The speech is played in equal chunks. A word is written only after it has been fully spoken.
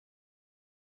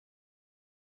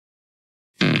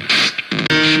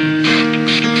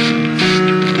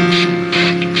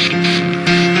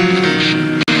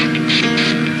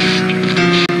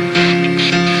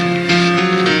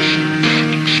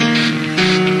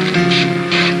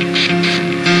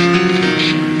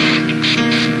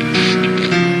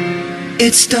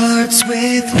It starts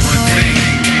with one thing.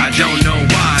 I don't know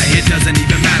why. It doesn't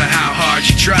even matter how hard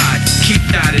you try. Keep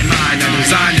that in mind. I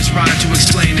designed this rhyme to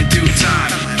explain in due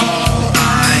time. All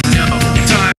I know,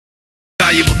 time is a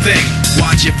valuable thing.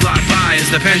 Watch it fly by as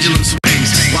the pendulum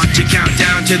swings. Watch it count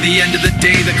down to the end of the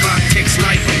day. The clock takes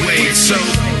life away. It's so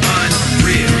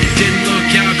unreal. Didn't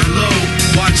look out below.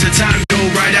 Watch the time go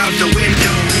right out the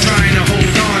window. Trying to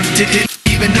hold on, didn't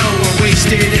even know I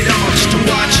wasted it all just to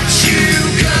watch you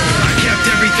go. I kept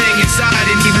everything inside,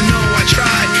 and even though I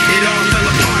tried, it all fell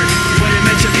apart. What it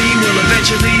meant to be will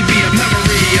eventually be a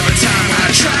memory of a time when I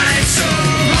tried so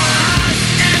hard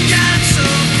and got so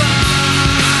far.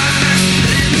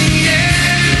 But in the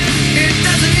end, it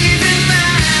doesn't even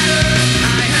matter.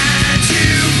 I had to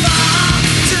fall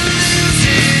to lose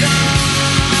it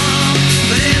all.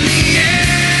 But in the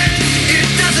end, it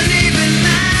doesn't even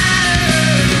matter.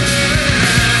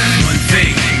 One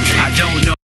thing, I don't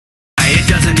know. It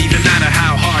doesn't even matter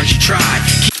how hard you try.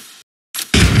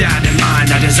 Keep that in mind.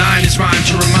 I designed this rhyme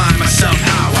to remind myself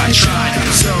how I tried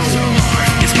so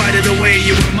hard. In spite of the way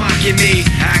you were mocking me,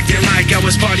 acting like I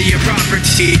was part of your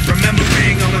property,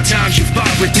 remembering all the times you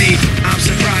fought with me, I'm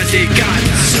surprised it got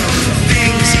so.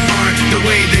 Things aren't the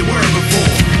way they were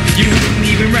before. You wouldn't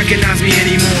even recognize me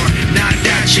anymore. Not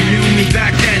that you knew me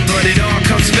back then, but it all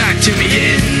comes back to me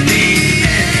in the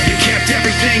end. You kept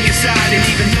everything inside, and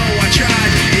even though I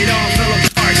tried, it all fell apart.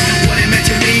 What it meant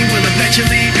to me will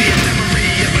eventually be a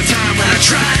memory of a time when I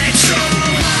tried so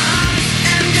hard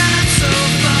and got so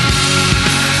far.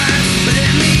 But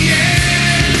in the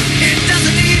end, it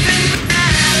doesn't even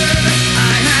matter.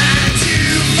 I had to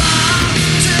fall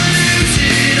to lose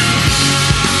it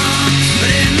all.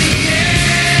 But in the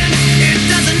end, it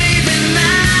doesn't even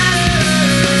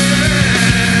matter.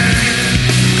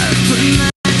 I put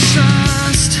my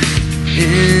trust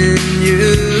in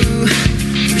you.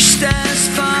 Pushed as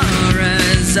far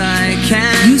as I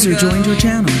can. User joined your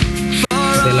channel.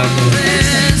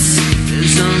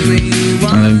 There's only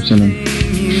one thing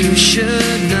you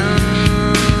should know.